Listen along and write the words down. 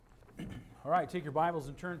All right, take your Bibles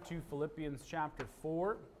and turn to Philippians chapter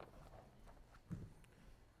 4.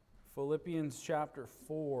 Philippians chapter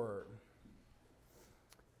 4.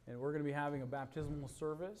 And we're going to be having a baptismal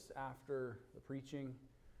service after the preaching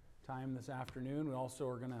time this afternoon. We also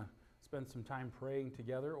are going to spend some time praying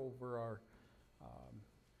together over our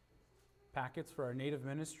packets for our native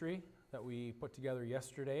ministry that we put together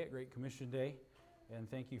yesterday at Great Commission Day. And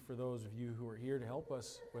thank you for those of you who are here to help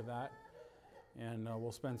us with that. And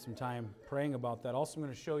we'll spend some time praying about that. Also, I'm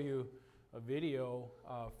going to show you a video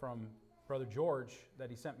from Brother George that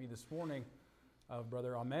he sent me this morning of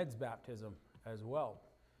Brother Ahmed's baptism as well.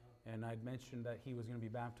 And I'd mentioned that he was going to be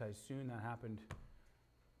baptized soon. That happened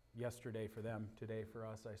yesterday for them, today for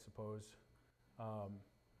us, I suppose.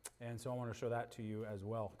 And so I want to show that to you as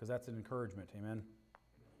well, because that's an encouragement, amen,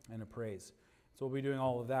 and a praise. So we'll be doing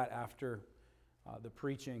all of that after the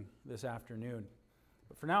preaching this afternoon.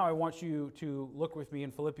 But for now, I want you to look with me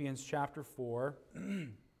in Philippians chapter 4,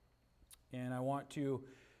 and I want to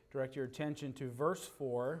direct your attention to verse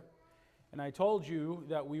 4. And I told you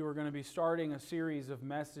that we were going to be starting a series of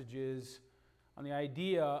messages on the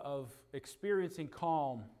idea of experiencing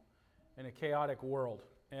calm in a chaotic world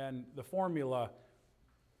and the formula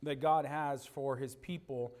that God has for His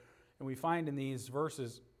people, and we find in these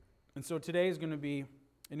verses. And so today is going to be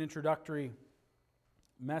an introductory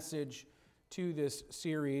message to this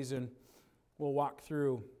series, and we'll walk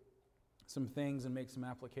through some things and make some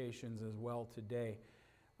applications as well today.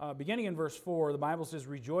 Beginning in verse 4, the Bible says,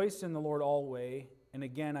 "Rejoice in the Lord always, and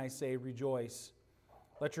again I say rejoice.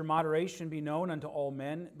 Let your moderation be known unto all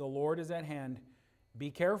men. The Lord is at hand.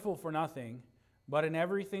 Be careful for nothing, but in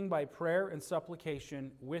everything by prayer and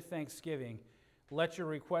supplication with thanksgiving, let your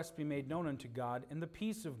requests be made known unto God, and the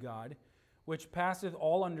peace of God, which passeth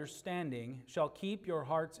all understanding, shall keep your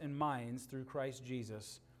hearts and minds through Christ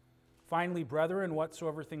Jesus. Finally, brethren,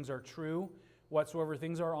 whatsoever things are true, whatsoever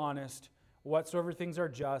things are honest, whatsoever things are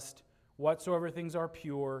just, whatsoever things are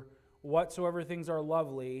pure, whatsoever things are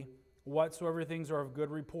lovely, whatsoever things are of good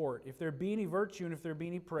report, if there be any virtue and if there be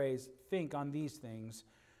any praise, think on these things.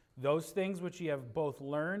 Those things which ye have both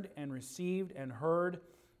learned and received and heard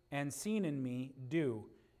and seen in me, do,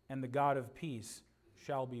 and the God of peace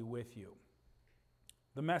shall be with you."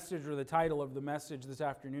 The message, or the title of the message this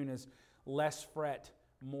afternoon, is Less Fret,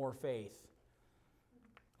 More Faith.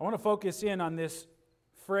 I want to focus in on this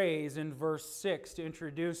phrase in verse 6 to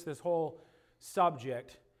introduce this whole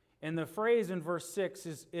subject. And the phrase in verse 6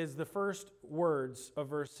 is the first words of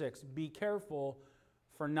verse 6. Be careful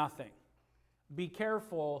for nothing. Be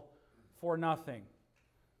careful for nothing.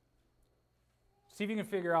 See if you can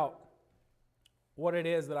figure out what it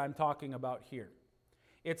is that I'm talking about here.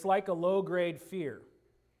 It's like a low-grade fear,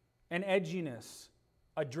 an edginess,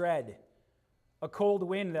 a dread, a cold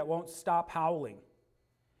wind that won't stop howling.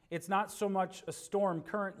 It's not so much a storm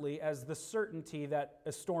currently as the certainty that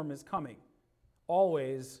a storm is coming,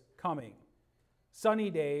 always coming. Sunny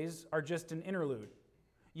days are just an interlude.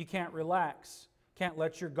 You can't relax, can't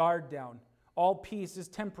let your guard down. All peace is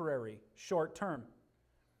temporary, short term.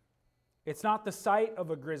 It's not the sight of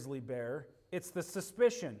a grizzly bear, it's the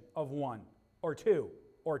suspicion of one or two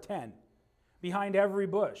or 10. Behind every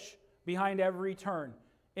bush, behind every turn,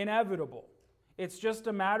 inevitable. It's just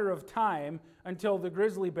a matter of time until the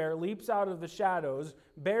grizzly bear leaps out of the shadows,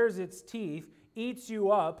 bares its teeth, eats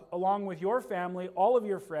you up along with your family, all of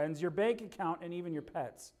your friends, your bank account, and even your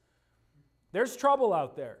pets. There's trouble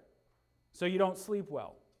out there, so you don't sleep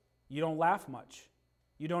well. You don't laugh much.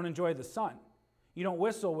 You don't enjoy the sun. You don't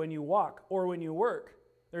whistle when you walk or when you work.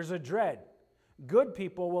 There's a dread. Good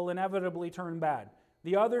people will inevitably turn bad.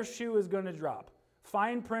 The other shoe is going to drop.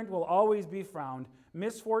 Fine print will always be found.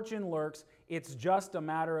 Misfortune lurks. It's just a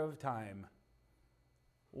matter of time.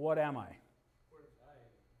 What am I?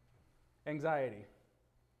 Anxiety.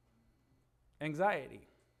 Anxiety.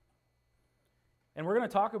 And we're going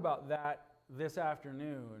to talk about that this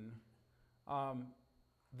afternoon.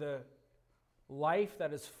 The life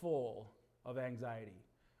that is full of anxiety.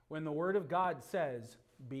 When the Word of God says,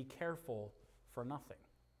 be careful for nothing.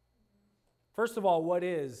 First of all, what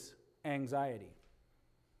is anxiety?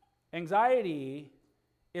 Anxiety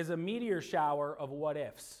is a meteor shower of what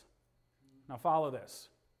ifs. Now follow this.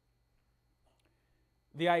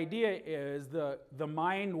 The idea is the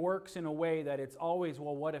mind works in a way that it's always,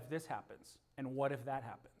 well, what if this happens? And what if that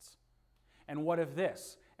happens? And what if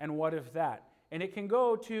this? And what if that? And it can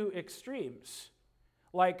go to extremes.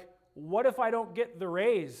 Like, what if I don't get the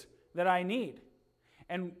raise that I need?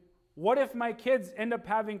 And what if my kids end up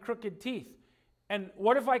having crooked teeth? And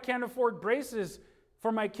what if I can't afford braces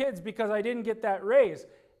for my kids because I didn't get that raise?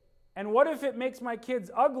 And what if it makes my kids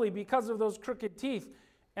ugly because of those crooked teeth?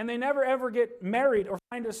 and they never ever get married or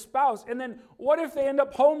find a spouse? And then what if they end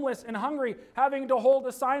up homeless and hungry, having to hold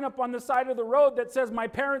a sign up on the side of the road that says, "My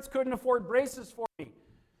parents couldn't afford braces for me"?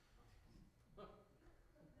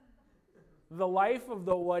 The life of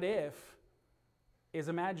the what if is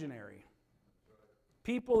imaginary.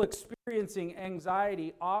 People experiencing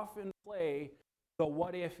anxiety often play the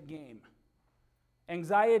what if game.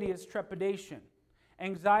 Anxiety is trepidation.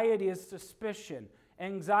 Anxiety is suspicion.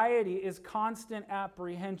 Anxiety is constant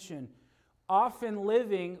apprehension, often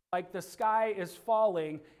living like the sky is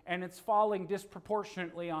falling and it's falling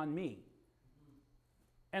disproportionately on me.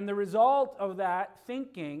 And the result of that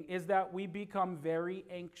thinking is that we become very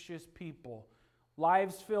anxious people,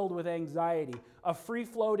 lives filled with anxiety, a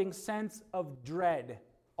free-floating sense of dread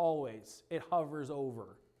always. It hovers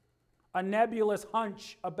over. A nebulous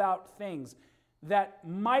hunch about things that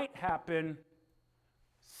might happen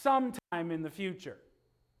sometime in the future.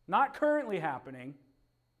 Not currently happening,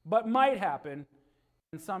 but might happen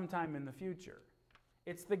and sometime in the future.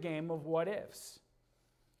 It's the game of what ifs.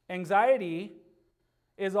 Anxiety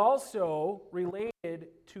is also related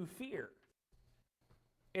to fear.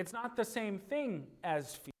 It's not the same thing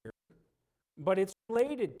as fear, but it's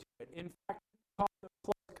related to it. In fact, we call them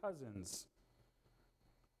close cousins.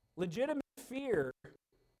 Legitimate fear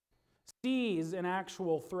sees an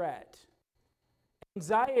actual threat.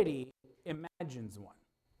 Anxiety imagines one.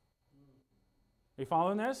 Are you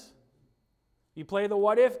following this? You play the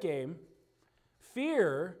what if game.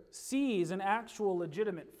 Fear sees an actual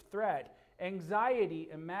legitimate threat. Anxiety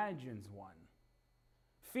imagines one.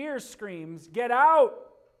 Fear screams, "Get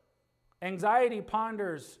out!" Anxiety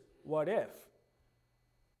ponders, "What if?"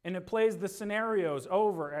 And it plays the scenarios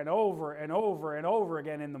over and over and over and over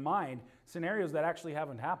again in the mind, scenarios that actually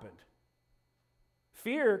haven't happened.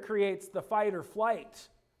 Fear creates the fight or flight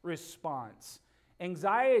response.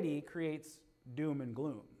 Anxiety creates doom and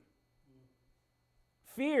gloom.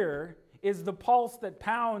 Fear is the pulse that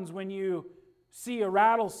pounds when you see a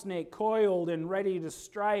rattlesnake coiled and ready to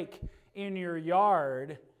strike in your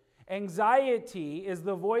yard. Anxiety is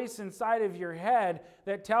the voice inside of your head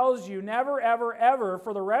that tells you never, ever, ever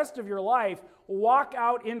for the rest of your life walk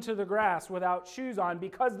out into the grass without shoes on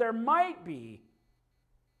because there might be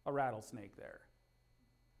a rattlesnake there.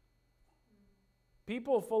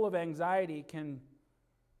 People full of anxiety can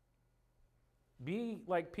be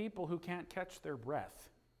like people who can't catch their breath.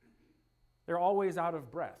 They're always out of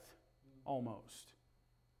breath, almost.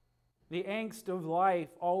 The angst of life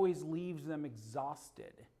always leaves them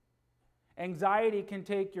exhausted. Anxiety can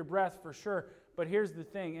take your breath for sure, but here's the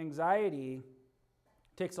thing. Anxiety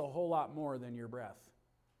takes a whole lot more than your breath.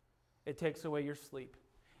 It takes away your sleep.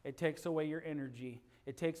 It takes away your energy.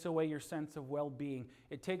 It takes away your sense of well-being.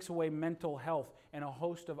 It takes away mental health and a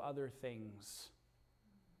host of other things.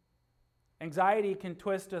 Anxiety can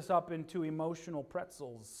twist us up into emotional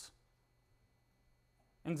pretzels.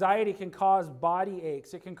 Anxiety can cause body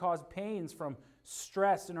aches. It can cause pains from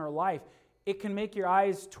stress in our life. It can make your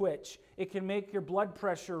eyes twitch. It can make your blood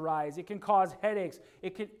pressure rise. It can cause headaches.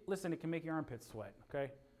 It can make your armpits sweat,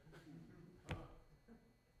 okay?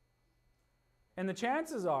 And the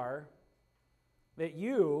chances are that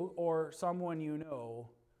you or someone you know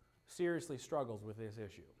seriously struggles with this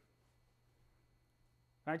issue.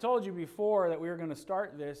 And I told you before that we were going to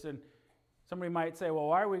start this, and somebody might say, well,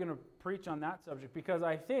 why are we going to preach on that subject? Because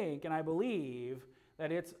I think and I believe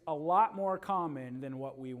that it's a lot more common than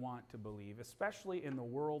what we want to believe, especially in the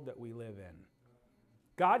world that we live in.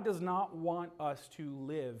 God does not want us to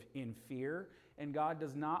live in fear, and God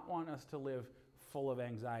does not want us to live full of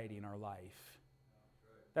anxiety in our life.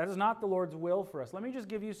 That is not the Lord's will for us. Let me just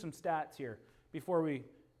give you some stats here before we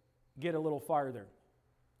get a little farther.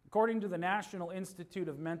 According to the National Institute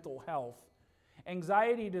of Mental Health,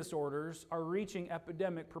 anxiety disorders are reaching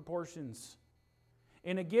epidemic proportions.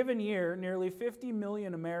 In a given year, nearly 50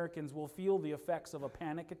 million Americans will feel the effects of a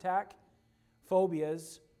panic attack,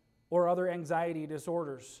 phobias, or other anxiety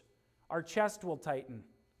disorders. Our chest will tighten.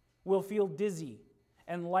 We'll feel dizzy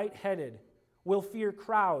and lightheaded. We'll fear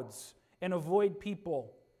crowds and avoid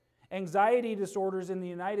people. Anxiety disorders in the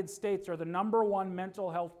United States are the number one mental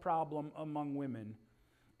health problem among women,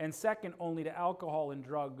 and second only to alcohol and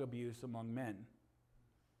drug abuse among men.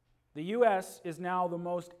 The U.S. is now the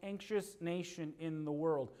most anxious nation in the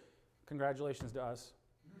world. Congratulations to us.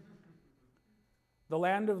 The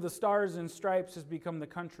land of the stars and stripes has become the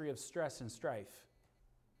country of stress and strife.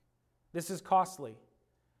 This is costly.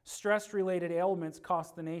 Stress-related ailments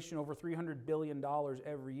cost the nation over $300 billion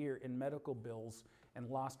every year in medical bills and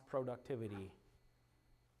lost productivity.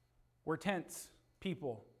 We're tense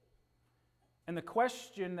people. And the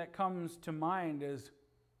question that comes to mind is,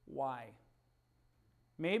 why?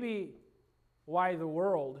 maybe why the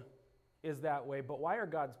world is that way, but why are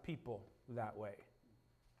God's people that way?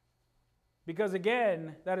 Because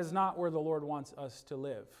again, that is not where the Lord wants us to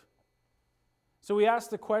live. So we ask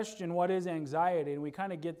the question, what is anxiety? And we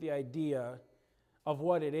kind of get the idea of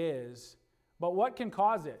what it is. But what can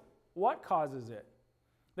cause it? What causes it?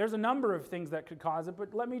 There's a number of things that could cause it,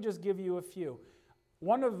 but let me just give you a few.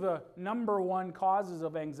 One of the number one causes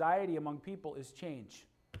of anxiety among people is change.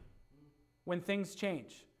 When things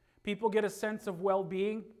change, people get a sense of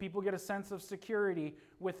well-being, people get a sense of security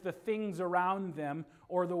with the things around them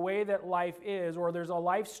or the way that life is, or there's a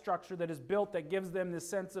life structure that is built that gives them this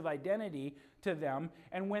sense of identity to them.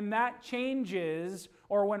 And when that changes,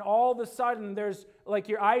 or when all of a sudden there's like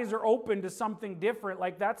your eyes are open to something different,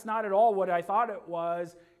 like that's not at all what I thought it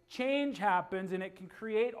was, change happens and it can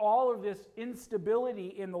create all of this instability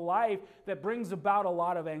in the life that brings about a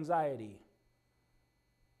lot of anxiety.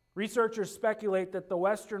 Researchers speculate that the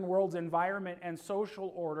Western world's environment and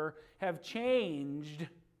social order have changed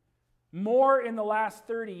more in the last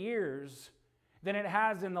 30 years than it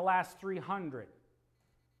has in the last 300.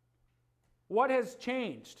 What has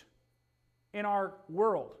changed in our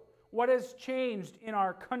world? What has changed in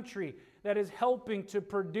our country that is helping to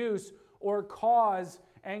produce or cause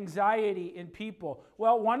anxiety in people?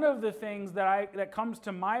 Well, one of the things that comes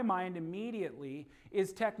to my mind immediately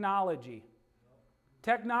is technology.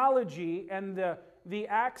 Technology and the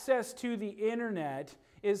access to the internet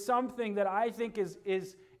is something that I think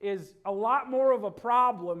is a lot more of a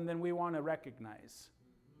problem than we want to recognize.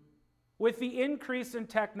 With the increase in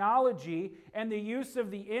technology and the use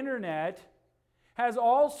of the internet has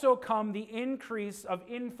also come the increase of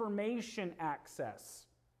information access.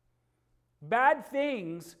 Bad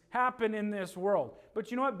things happen in this world. But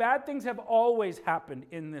you know what? Bad things have always happened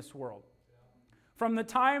in this world. From the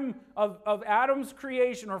time of Adam's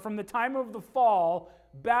creation, or from the time of the fall,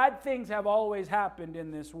 bad things have always happened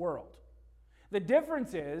in this world. The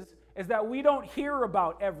difference is that we don't hear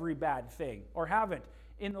about every bad thing, or haven't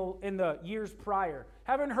in the years prior.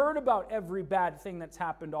 Haven't heard about every bad thing that's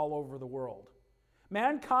happened all over the world.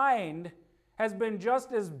 Mankind has been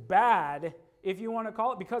just as bad, if you want to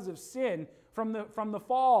call it, because of sin from the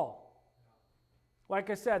fall.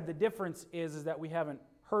 Like I said, the difference is that we haven't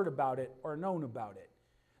heard about it or known about it.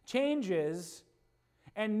 Changes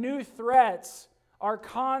and new threats are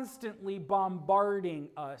constantly bombarding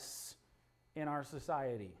us in our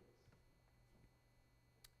society.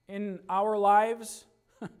 In our lives,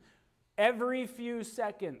 every few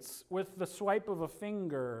seconds, with the swipe of a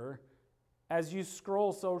finger, as you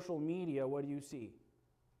scroll social media, what do you see?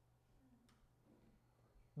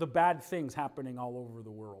 The bad things happening all over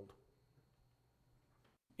the world.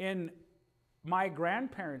 In my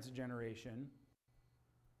grandparents' generation,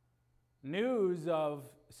 news of,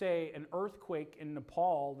 say, an earthquake in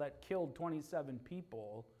Nepal that killed 27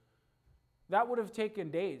 people, that would have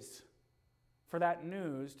taken days for that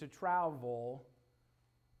news to travel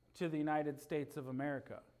to the United States of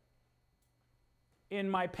America. In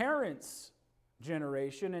my parents'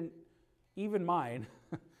 generation, and even mine,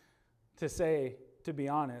 to be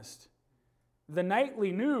honest, the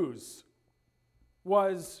nightly news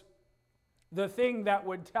was the thing that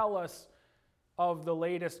would tell us of the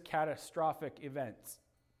latest catastrophic events.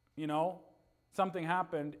 You know, something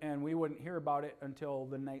happened and we wouldn't hear about it until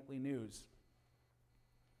the nightly news.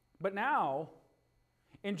 But now,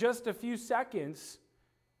 in just a few seconds,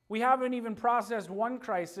 we haven't even processed one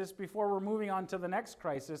crisis before we're moving on to the next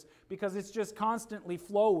crisis, because it's just constantly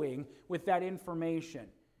flowing with that information.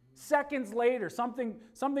 Seconds later,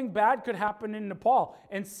 something bad could happen in Nepal,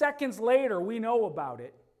 and seconds later, we know about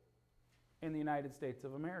it in the United States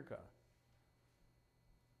of America.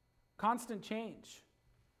 Constant change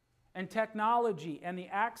and technology and the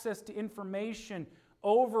access to information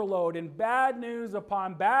overload and bad news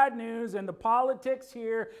upon bad news and the politics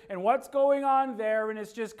here and what's going on there, and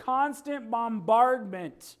it's just constant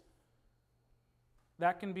bombardment.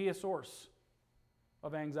 That can be a source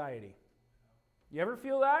of anxiety. You ever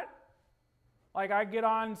feel that? Like I get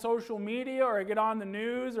on social media or I get on the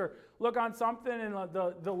news or look on something, and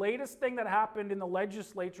the latest thing that happened in the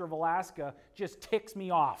legislature of Alaska just ticks me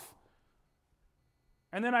off.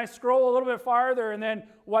 And then I scroll a little bit farther, and then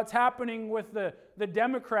what's happening with the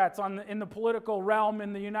Democrats in the political realm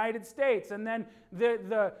in the United States, and then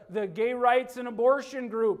the gay rights and abortion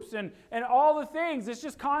groups, and all the things. It's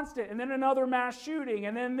just constant. And then another mass shooting,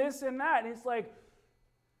 and then this and that. And it's like,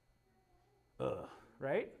 ugh,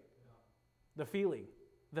 right? The feeling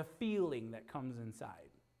that comes inside.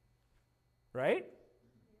 Right?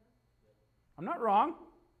 I'm not wrong.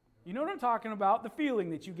 You know what I'm talking about, the feeling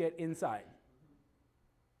that you get inside.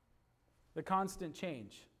 The constant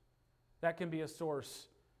change. That can be a source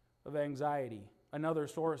of anxiety. Another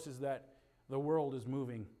source is that the world is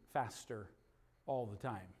moving faster all the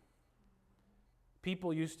time.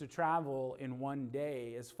 People used to travel in one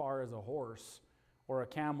day as far as a horse or a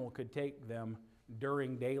camel could take them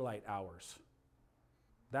during daylight hours.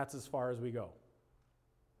 That's as far as we go.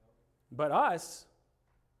 But us,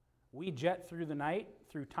 we jet through the night,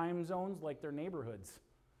 through time zones like they're neighborhoods.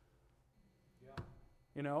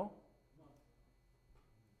 You know?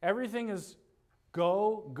 Everything is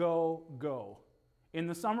go, go, go. In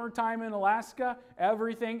the summertime in Alaska,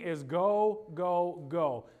 everything is go, go,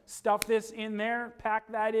 go. Stuff this in there, pack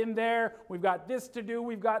that in there. We've got this to do,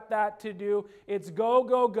 we've got that to do. It's go,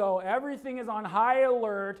 go, go. Everything is on high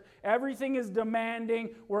alert. Everything is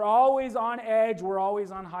demanding. We're always on edge. We're always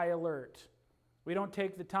on high alert. We don't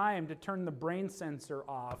take the time to turn the brain sensor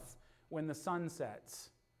off when the sun sets.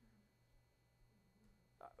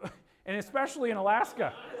 And especially in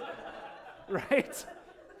Alaska. Right?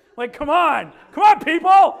 Like, come on,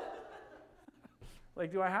 people!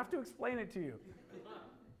 Like, do I have to explain it to you?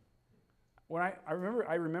 When I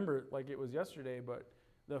remember like it was yesterday, but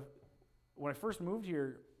when I first moved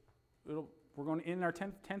here, we're going in our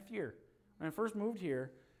 10th year. When I first moved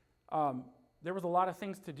here, there was a lot of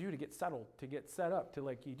things to do to get settled, to get set up, to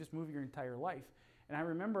like you just move your entire life. And I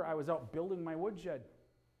remember I was out building my woodshed,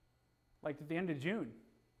 like at the end of June.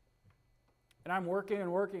 And I'm working.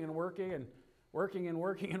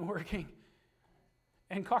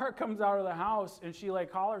 And Cara comes out of the house and she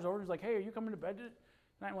like hollers over and she's like, "Hey, are you coming to bed?" And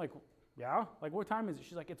I'm like, "Yeah." Like, "What time is it?"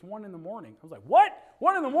 She's like, "It's 1 a.m. I was like, "What?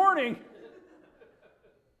 1 a.m?"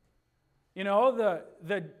 You know,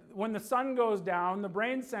 when the sun goes down, the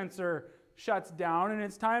brain sensor shuts down and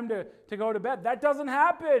it's time to go to bed. That doesn't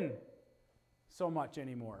happen so much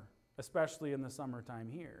anymore, especially in the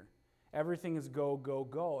summertime here. Everything is go, go,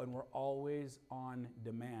 go, and we're always on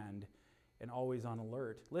demand and always on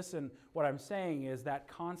alert. Listen, what I'm saying is that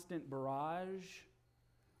constant barrage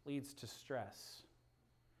leads to stress.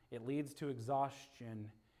 It leads to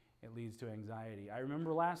exhaustion. It leads to anxiety. I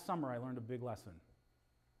remember last summer I learned a big lesson.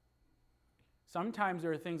 Sometimes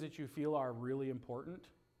there are things that you feel are really important,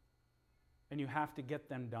 and you have to get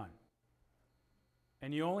them done.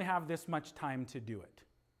 And you only have this much time to do it.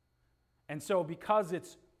 And so because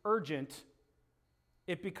it's urgent,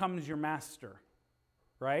 it becomes your master,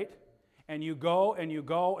 right? And you go and you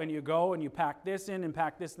go and you go and you pack this in and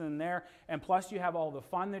pack this in there, and plus you have all the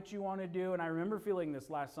fun that you want to do. And I remember feeling this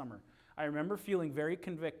last summer. I remember feeling very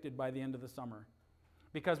convicted by the end of the summer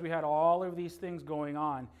because we had all of these things going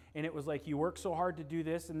on, and it was like you work so hard to do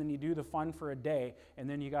this, and then you do the fun for a day, and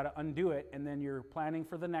then you got to undo it, and then you're planning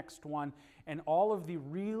for the next one, and all of the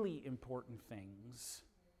really important things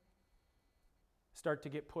start to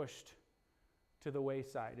get pushed to the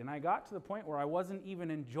wayside. And I got to the point where I wasn't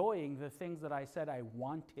even enjoying the things that I said I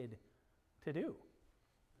wanted to do.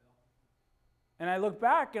 And I look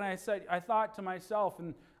back and I thought to myself,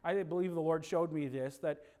 and I believe the Lord showed me this,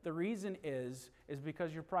 that the reason is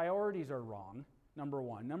because your priorities are wrong, number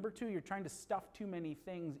one. Number two, you're trying to stuff too many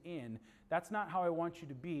things in. That's not how I want you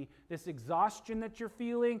to be. This exhaustion that you're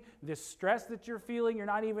feeling, this stress that you're feeling, you're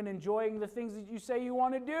not even enjoying the things that you say you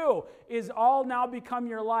want to do, is all now become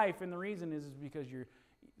your life. And the reason is because you're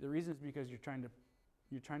trying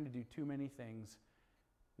to do too many things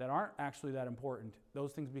that aren't actually that important.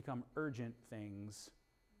 Those things become urgent things,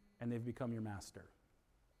 and they've become your master.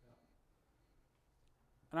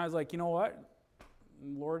 And I was like, you know what?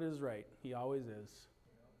 The Lord is right. He always is.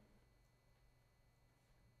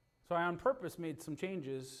 So I on purpose made some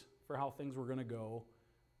changes for how things were going to go,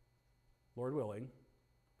 Lord willing,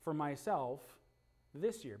 for myself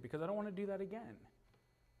this year, because I don't want to do that again.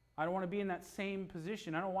 I don't want to be in that same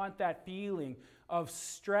position. I don't want that feeling of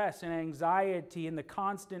stress and anxiety and the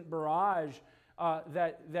constant barrage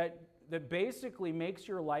that basically makes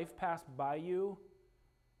your life pass by you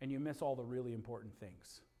and you miss all the really important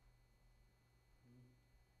things.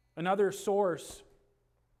 Another source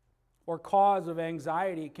or cause of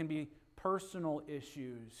anxiety can be personal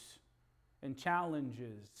issues and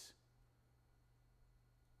challenges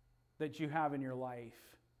that you have in your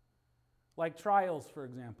life. Like trials, for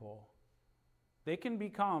example. They can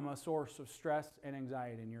become a source of stress and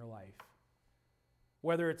anxiety in your life.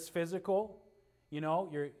 Whether it's physical,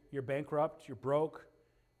 you're bankrupt, you're broke,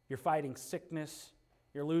 you're fighting sickness,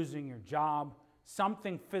 you're losing your job,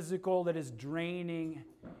 something physical that is draining,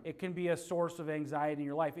 it can be a source of anxiety in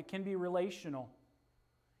your life. It can be relational,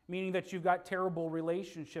 meaning that you've got terrible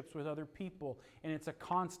relationships with other people, and it's a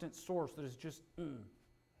constant source that is just,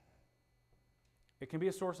 It can be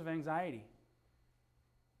a source of anxiety.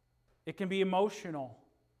 It can be emotional.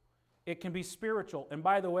 It can be spiritual. And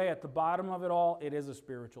by the way, at the bottom of it all, it is a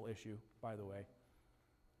spiritual issue, by the way.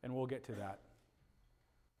 And we'll get to that.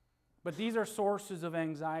 But these are sources of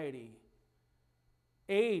anxiety.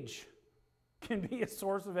 Age can be a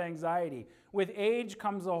source of anxiety. With age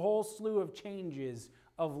comes a whole slew of changes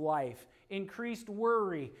of life. Increased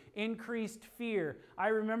worry, increased fear. I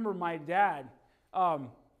remember my dad,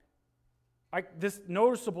 this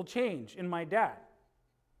noticeable change in my dad.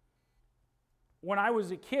 When I was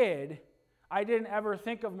a kid, I didn't ever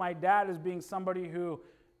think of my dad as being somebody who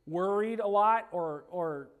worried a lot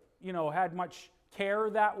or had much care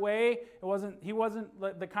that way. He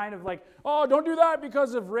wasn't the kind of like, oh, don't do that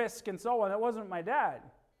because of risk and so on. That wasn't my dad.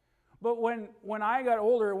 But when I got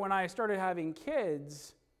older, when I started having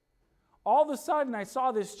kids, all of a sudden I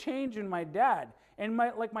saw this change in my dad. And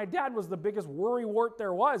my dad was the biggest worrywart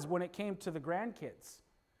there was when it came to the grandkids.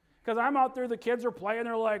 Because I'm out there, the kids are playing,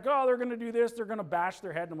 they're like, oh, they're going to do this, they're going to bash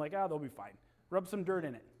their head. And I'm like, oh, they'll be fine. Rub some dirt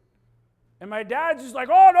in it. And my dad's just like,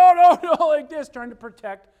 oh, no, like this, trying to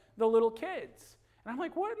protect the little kids. And I'm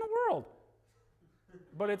like, what in the world?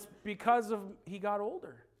 But it's because of he got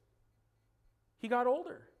older. He got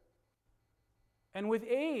older. And with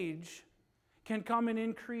age can come an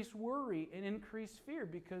increased worry and increased fear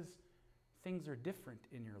because things are different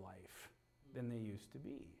in your life than they used to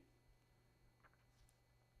be.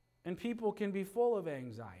 And people can be full of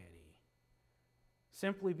anxiety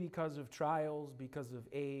simply because of trials, because of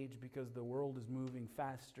age, because the world is moving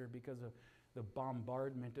faster, because of the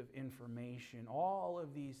bombardment of information. All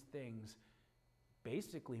of these things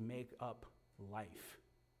basically make up life.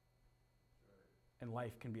 And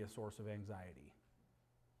life can be a source of anxiety.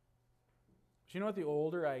 Do you know what? The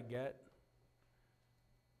older I get,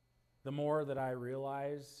 the more that I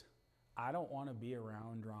realize I don't want to be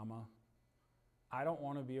around drama. I don't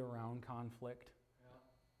want to be around conflict.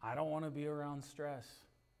 I don't want to be around stress.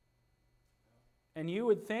 And you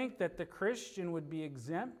would think that the Christian would be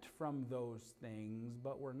exempt from those things,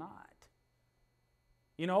 but we're not.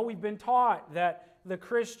 You know, we've been taught that the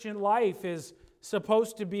Christian life is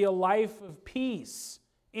supposed to be a life of peace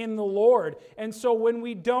in the Lord. And so when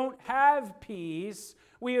we don't have peace,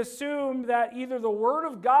 we assume that either the Word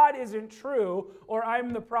of God isn't true or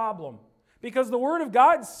I'm the problem. Because the Word of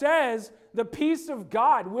God says the peace of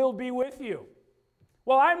God will be with you.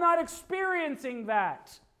 Well, I'm not experiencing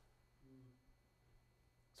that.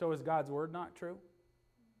 So is God's Word not true?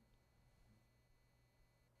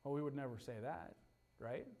 Well, we would never say that,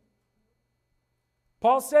 right?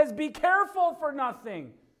 Paul says, be careful for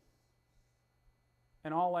nothing.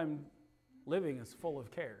 And all I'm living is full of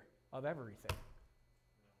care of everything.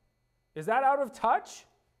 Is that out of touch?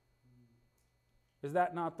 Is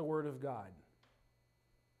that not the Word of God?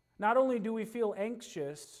 Not only do we feel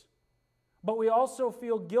anxious, but we also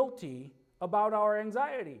feel guilty about our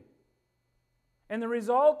anxiety. And the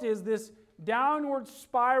result is this downward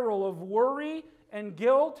spiral of worry and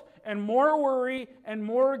guilt and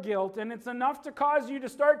more guilt. And it's enough to cause you to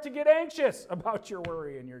start to get anxious about your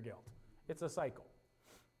worry and your guilt. It's a cycle.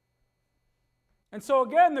 And so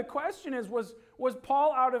again, the question is, was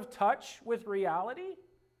Paul out of touch with reality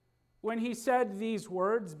when he said these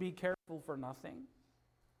words, be careful for nothing?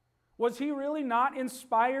 Was he really not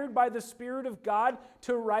inspired by the Spirit of God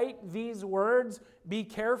to write these words, be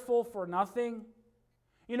careful for nothing?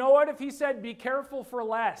 You know what? If he said, be careful for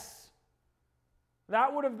less,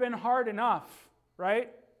 that would have been hard enough, right?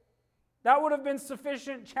 That would have been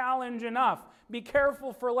sufficient challenge enough. Be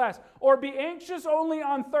careful for less. Or be anxious only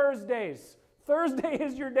on Thursdays. Thursday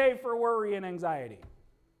is your day for worry and anxiety.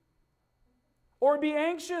 Or be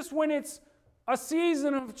anxious when it's a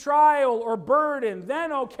season of trial or burden,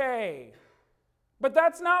 then okay. But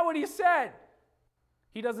that's not what he said.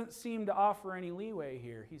 He doesn't seem to offer any leeway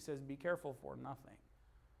here. He says, be careful for nothing.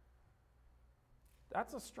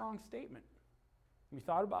 That's a strong statement. Have you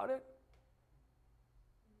thought about it?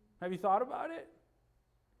 Have you thought about it?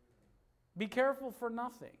 Be careful for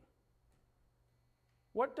nothing.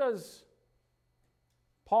 What does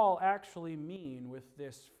Paul actually mean with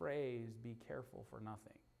this phrase, be careful for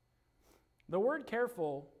nothing? The word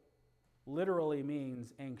careful literally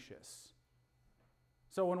means anxious.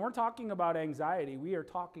 So when we're talking about anxiety, we are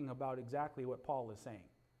talking about exactly what Paul is saying.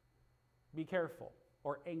 Be careful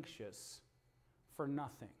or anxious for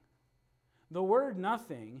nothing. The word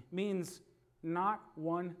nothing means not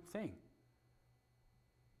one thing.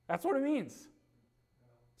 That's what it means.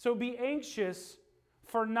 So be anxious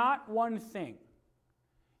for not one thing.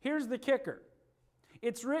 Here's the kicker.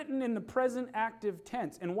 It's written in the present active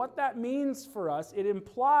tense. And what that means for us, it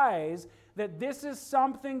implies that this is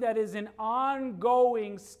something that is an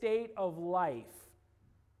ongoing state of life.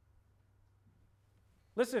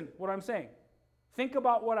 Listen what I'm saying. Think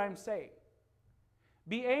about what I'm saying.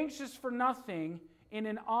 Be anxious for nothing in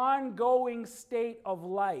an ongoing state of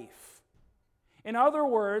life. In other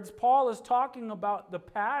words, Paul is talking about the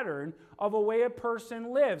pattern of a way a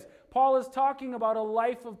person lives. Paul is talking about a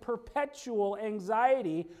life of perpetual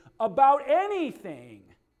anxiety about anything.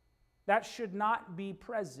 That should not be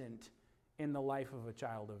present in the life of a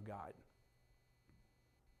child of God.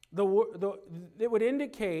 It would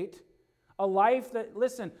indicate a life that,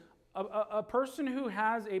 listen, a person who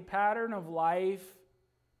has a pattern of life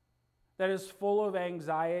that is full of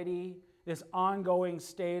anxiety, this ongoing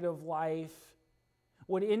state of life,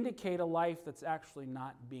 would indicate a life that's actually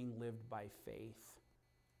not being lived by faith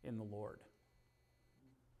in the Lord.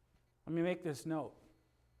 Let me make this note,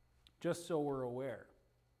 just so we're aware.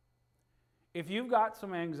 If you've got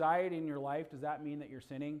some anxiety in your life, does that mean that you're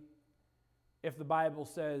sinning? If the Bible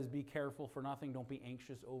says, be careful for nothing, don't be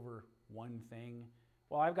anxious over one thing.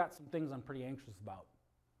 Well, I've got some things I'm pretty anxious about.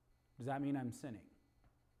 Does that mean I'm sinning?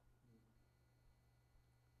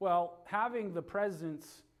 Well, having the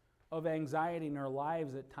presence of anxiety in our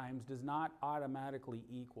lives at times does not automatically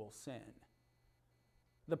equal sin.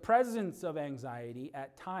 The presence of anxiety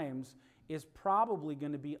at times is probably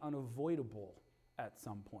going to be unavoidable at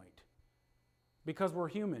some point because we're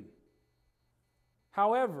human.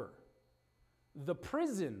 However, the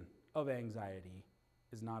prison of anxiety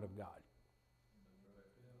is not of God.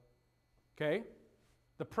 Okay?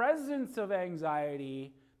 The presence of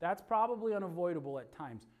anxiety, that's probably unavoidable at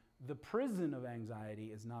times. The prison of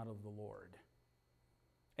anxiety is not of the Lord.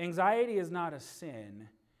 Anxiety is not a sin,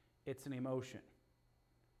 it's an emotion.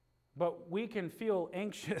 But we can feel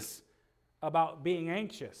anxious about being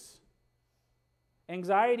anxious.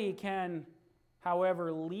 Anxiety can,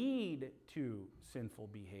 however, lead to sinful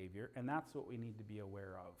behavior, and that's what we need to be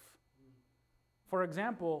aware of. For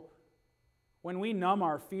example, when we numb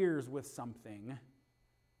our fears with something,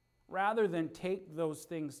 rather than take those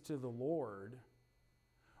things to the Lord,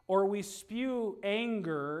 or we spew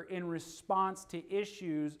anger in response to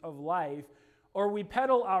issues of life, or we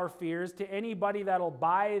peddle our fears to anybody that'll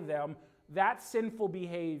buy them, that's sinful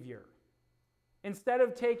behavior. Instead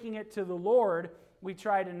of taking it to the Lord, we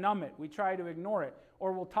try to numb it, we try to ignore it,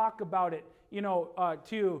 or we'll talk about it,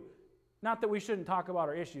 not that we shouldn't talk about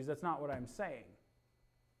our issues, that's not what I'm saying.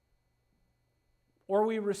 Or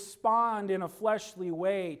we respond in a fleshly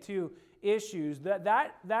way to issues,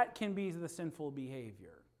 that can be the sinful behavior.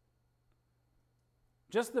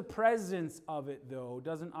 Just the presence of it, though,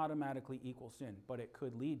 doesn't automatically equal sin, but it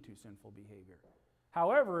could lead to sinful behavior.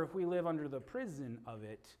 However, if we live under the prison of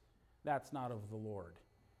it, that's not of the Lord.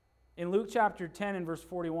 In Luke chapter 10 and verse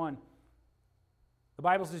 41, the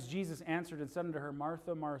Bible says, Jesus answered and said unto her,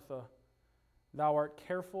 Martha, Martha, thou art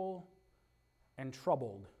careful and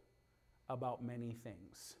troubled about many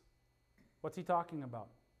things. What's he talking about?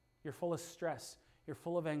 You're full of stress. You're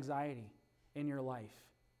full of anxiety in your life.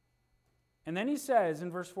 And then he says in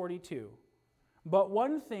verse 42, but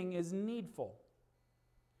one thing is needful,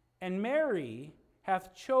 and Mary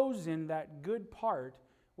hath chosen that good part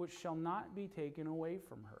which shall not be taken away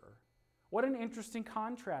from her. What an interesting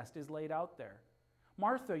contrast is laid out there.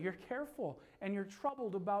 Martha, you're careful and you're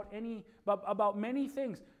troubled about many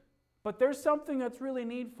things, but there's something that's really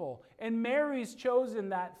needful, and Mary's chosen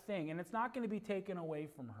that thing, and it's not going to be taken away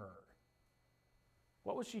from her.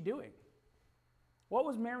 What was she doing? What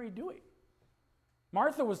was Mary doing?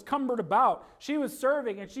 Martha was cumbered about. She was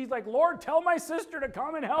serving, and she's like, Lord, tell my sister to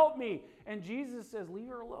come and help me. And Jesus says, leave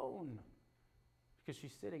her alone, because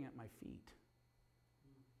she's sitting at my feet.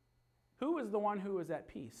 Who was the one who was at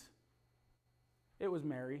peace? It was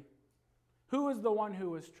Mary. Who was the one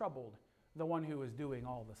who was troubled? The one who was doing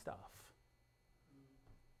all the stuff.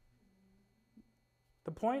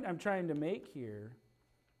 The point I'm trying to make here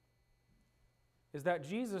is that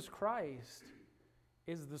Jesus Christ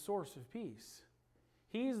is the source of peace.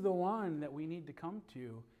 He's the one that we need to come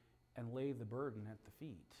to and lay the burden at the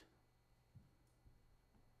feet.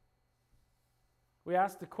 We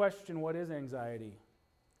ask the question, what is anxiety?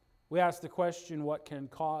 We ask the question, what can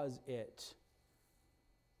cause it?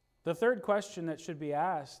 The third question that should be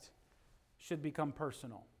asked should become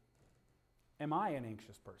personal. Am I an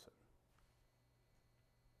anxious person?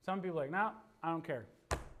 Some people are like, no, I don't care.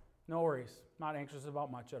 No worries. Not anxious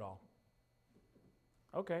about much at all.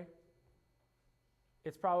 Okay.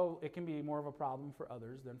 It can be more of a problem for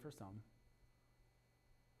others than for some.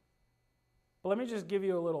 But let me just give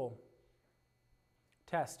you a little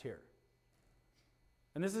test here.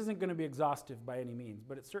 And this isn't going to be exhaustive by any means,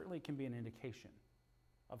 but it certainly can be an indication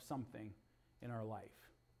of something in our life.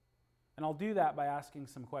 And I'll do that by asking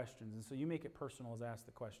some questions. And so you make it personal as I ask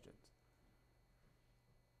the questions.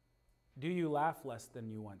 Do you laugh less than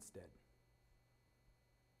you once did?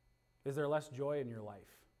 Is there less joy in your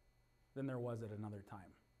life than there was at another time?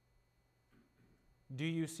 Do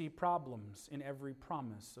you see problems in every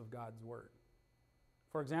promise of God's word?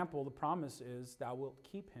 For example, the promise is, thou wilt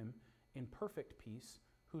keep him in perfect peace,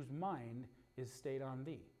 whose mind is stayed on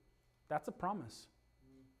thee. That's a promise.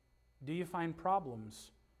 Do you find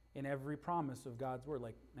problems in every promise of God's word?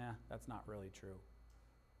 Like, that's not really true.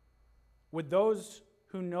 Would those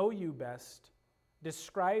who know you best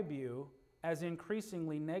describe you as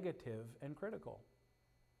increasingly negative and critical?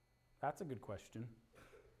 That's a good question.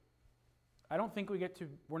 I don't think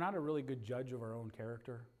we're not a really good judge of our own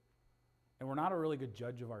character, and we're not a really good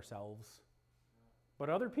judge of ourselves, but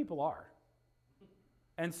other people are.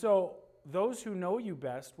 And so, those who know you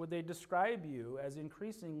best, would they describe you as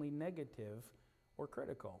increasingly negative or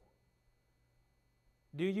critical?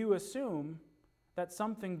 Do you assume that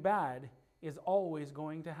something bad is always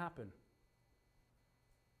going to happen?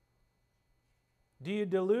 Do you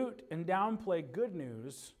dilute and downplay good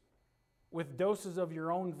news with doses of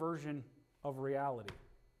your own version of reality?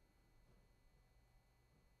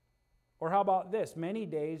 Or how about this? Many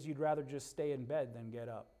days you'd rather just stay in bed than get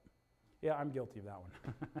up. Yeah, I'm guilty of that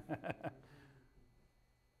one.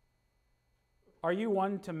 Are you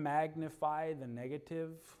one to magnify the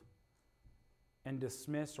negative and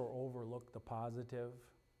dismiss or overlook the positive?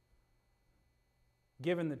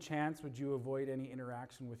 Given the chance, would you avoid any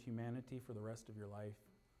interaction with humanity for the rest of your life?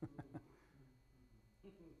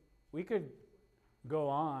 We could go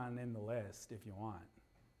on in the list if you want.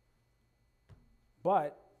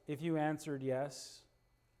 But if you answered yes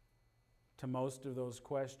to most of those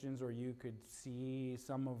questions, or you could see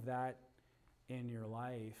some of that in your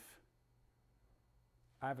life,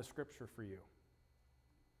 I have a scripture for you.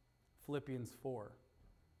 Philippians 4,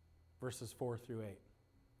 verses 4 through 8.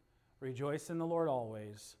 Rejoice in the Lord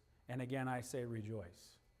always, and again I say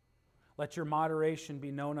rejoice. Let your moderation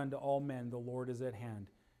be known unto all men, the Lord is at hand.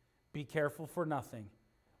 Be careful for nothing,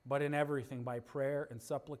 but in everything by prayer and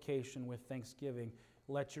supplication with thanksgiving,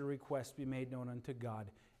 let your requests be made known unto God,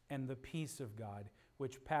 and the peace of God,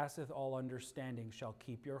 which passeth all understanding, shall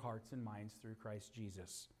keep your hearts and minds through Christ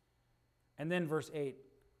Jesus. And then verse 8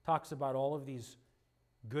 talks about all of these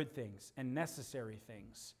good things and necessary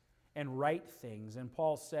things and right things. And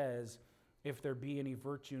Paul says, if there be any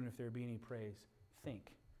virtue and if there be any praise,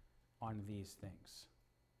 think on these things.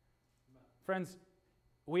 Friends,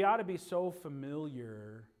 we ought to be so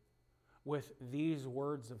familiar with these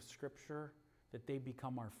words of Scripture that they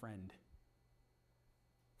become our friend.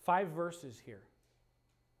 5 verses here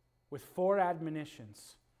with 4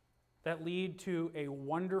 admonitions that lead to a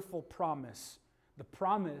wonderful promise. The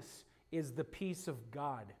promise is the peace of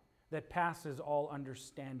God that passes all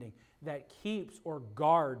understanding, that keeps or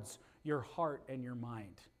guards your heart and your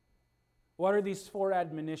mind. What are these 4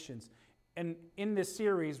 admonitions? And in this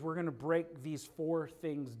series, we're going to break these 4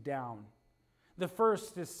 things down. The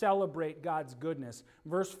first is celebrate God's goodness.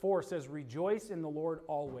 Verse 4 says, rejoice in the Lord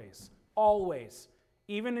always. Always.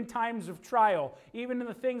 Even in times of trial, even in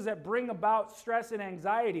the things that bring about stress and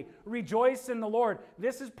anxiety, rejoice in the Lord.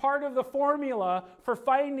 This is part of the formula for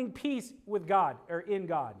finding peace with God, or in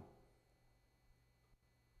God.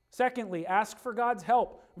 Secondly, ask for God's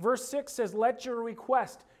help. Verse 6 says, let your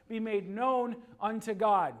request be made known unto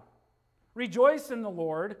God. Rejoice in the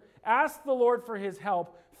Lord. Ask the Lord for his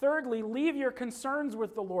help. Thirdly, leave your concerns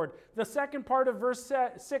with the Lord. The second part of verse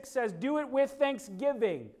 6 says, do it with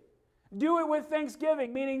thanksgiving. Do it with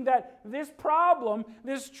thanksgiving, meaning that this problem,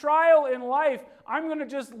 this trial in life, I'm going to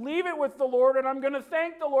just leave it with the Lord, and I'm going to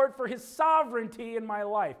thank the Lord for his sovereignty in my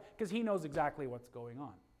life, because he knows exactly what's going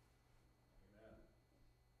on. Amen.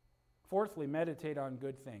 Fourthly, meditate on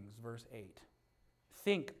good things, verse 8.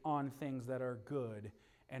 Think on things that are good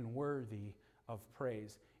and worthy of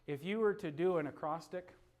praise. If you were to do an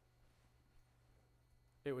acrostic,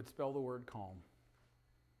 it would spell the word calm.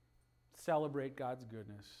 Celebrate God's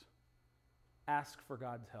goodness. Ask for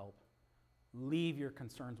God's help. Leave your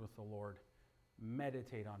concerns with the Lord.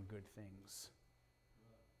 Meditate on good things.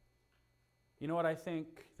 You know what? I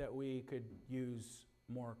think that we could use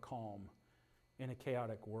more calm in a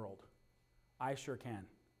chaotic world. I sure can.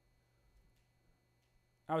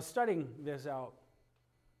 I was studying this out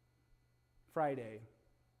Friday,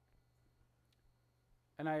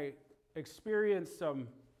 and I experienced some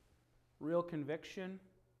real conviction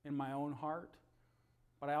in my own heart,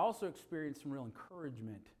 but I also experienced some real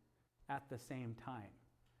encouragement at the same time,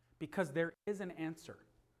 because there is an answer.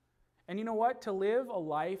 And you know what? To live a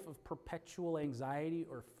life of perpetual anxiety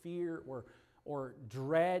or fear or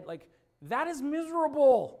dread, like, that is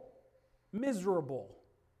miserable. Miserable.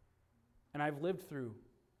 And I've lived through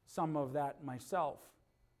some of that myself.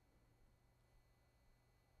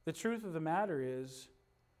 The truth of the matter is,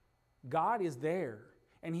 God is there,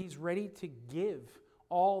 and He's ready to give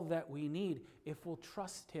all that we need if we'll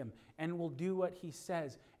trust Him and we'll do what He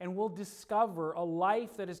says. And we'll discover a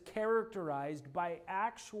life that is characterized by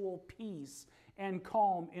actual peace and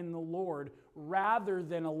calm in the Lord rather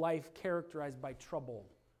than a life characterized by trouble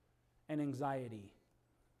and anxiety.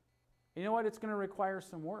 You know what? It's going to require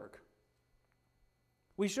some work.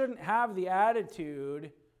 We shouldn't have the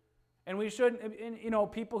attitude, and we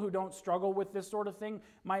shouldn't, people who don't struggle with this sort of thing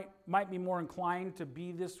might be more inclined to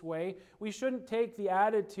be this way. We shouldn't take the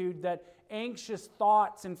attitude that anxious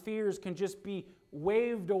thoughts and fears can just be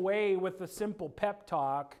waved away with a simple pep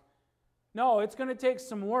talk. No, it's going to take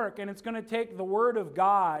some work, and it's going to take the Word of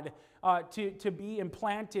God to be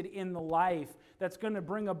implanted in the life that's going to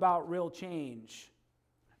bring about real change.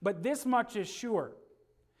 But this much is sure.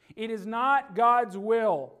 It is not God's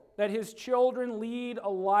will that His children lead a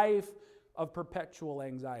life of perpetual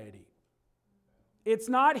anxiety. It's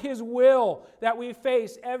not His will that we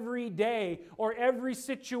face every day or every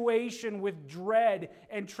situation with dread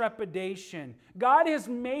and trepidation. God has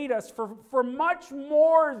made us for much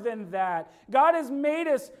more than that. God has made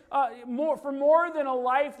us for more than a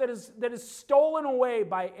life that is stolen away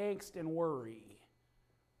by angst and worry.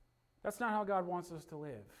 That's not how God wants us to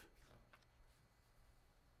live.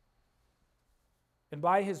 And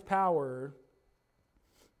by His power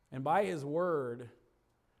and by His word,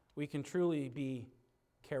 we can truly be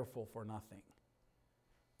careful for nothing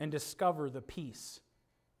and discover the peace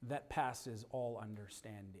that passes all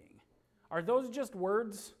understanding. Are those just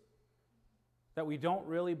words that we don't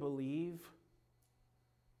really believe?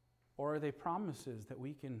 Or are they promises that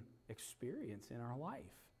we can experience in our life?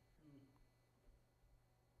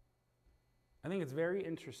 I think it's very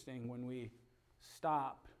interesting when we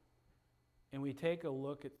stop and we take a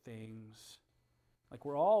look at things, like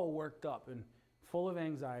we're all worked up and full of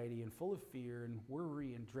anxiety and full of fear and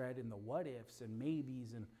worry and dread and the what ifs and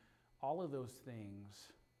maybes and all of those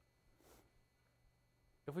things.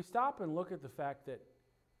 If we stop and look at the fact that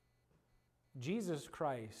Jesus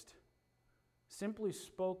Christ simply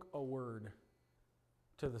spoke a word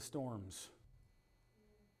to the storms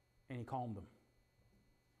and He calmed them.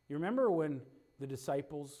 You remember when the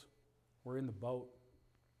disciples were in the boat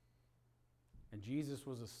and Jesus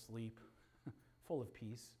was asleep, full of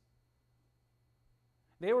peace?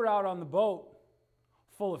 They were out on the boat,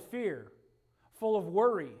 full of fear, full of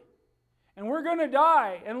worry. And we're going to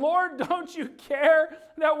die. And Lord, don't you care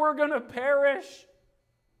that we're going to perish?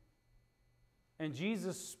 And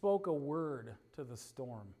Jesus spoke a word to the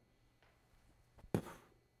storm.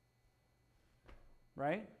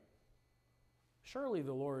 Right? Surely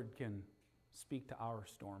the Lord can speak to our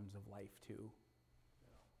storms of life too.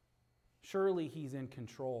 Surely He's in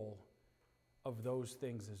control of those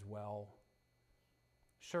things as well.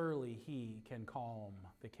 Surely He can calm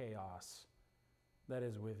the chaos that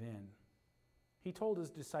is within. He told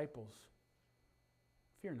His disciples,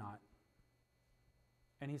 "Fear not."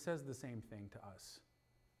 And He says the same thing to us.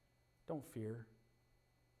 Don't fear.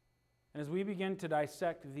 And as we begin to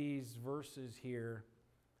dissect these verses here,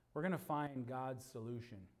 we're going to find God's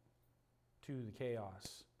solution to the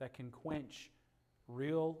chaos that can quench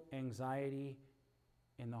real anxiety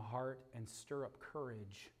in the heart and stir up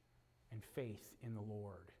courage and faith in the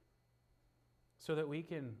Lord so that we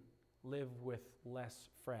can live with less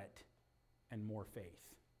fret and more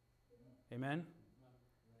faith. Amen?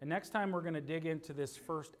 And next time we're going to dig into this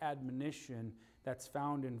first admonition that's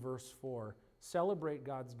found in verse 4. Celebrate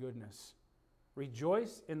God's goodness.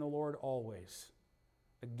 Rejoice in the Lord always.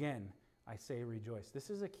 Again, I say rejoice. This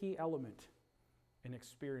is a key element in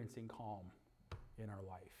experiencing calm in our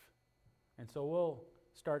life. And so we'll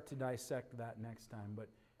start to dissect that next time. But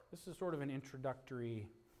this is sort of an introductory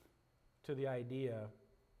to the idea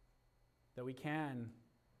that we can,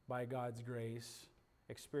 by God's grace,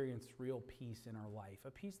 experience real peace in our life,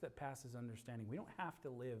 a peace that passes understanding. We don't have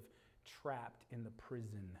to live trapped in the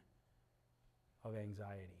prison of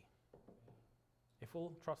anxiety if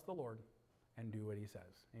we'll trust the Lord and do what He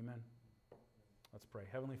says. Amen. Let's pray.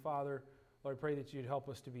 Heavenly Father, Lord, I pray that You'd help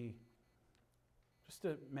us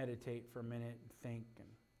to meditate for a minute and think and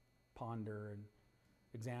ponder and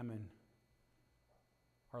examine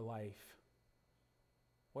our life.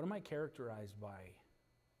 What am I characterized by?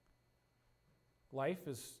 Life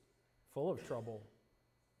is full of trouble.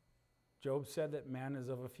 Job said that man is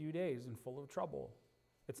of a few days and full of trouble.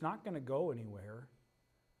 It's not going to go anywhere.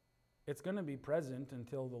 It's going to be present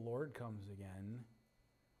until the Lord comes again.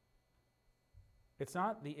 It's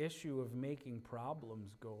not the issue of making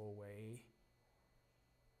problems go away.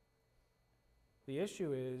 The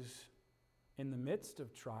issue is, in the midst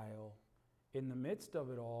of trial, in the midst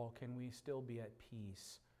of it all, can we still be at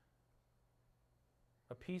peace?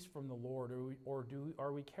 A peace from the Lord,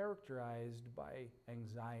 are we characterized by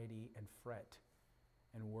anxiety and fret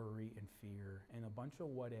and worry and fear and a bunch of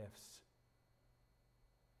what ifs?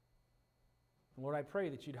 Lord, I pray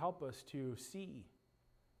that you'd help us to see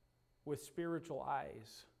with spiritual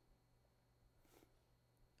eyes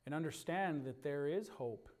and understand that there is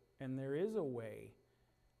hope and there is a way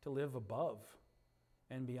to live above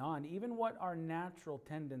and beyond, even what our natural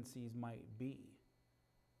tendencies might be.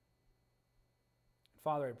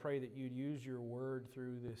 Father, I pray that you'd use your word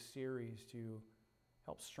through this series to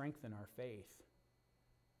help strengthen our faith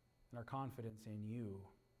and our confidence in you.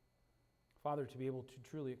 Father, to be able to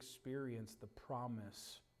truly experience the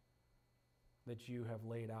promise that you have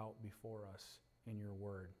laid out before us in your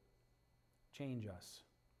word. Change us.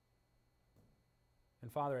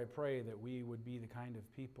 And Father, I pray that we would be the kind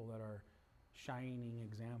of people that are shining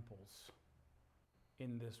examples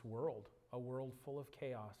in this world, a world full of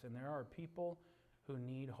chaos. And there are people who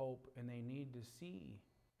need hope, and they need to see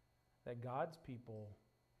that God's people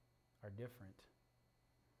are different.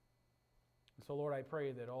 And so, Lord, I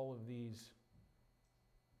pray that all of these,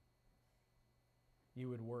 you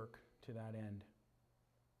would work to that end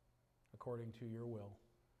according to your will.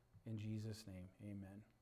 In Jesus' name, amen.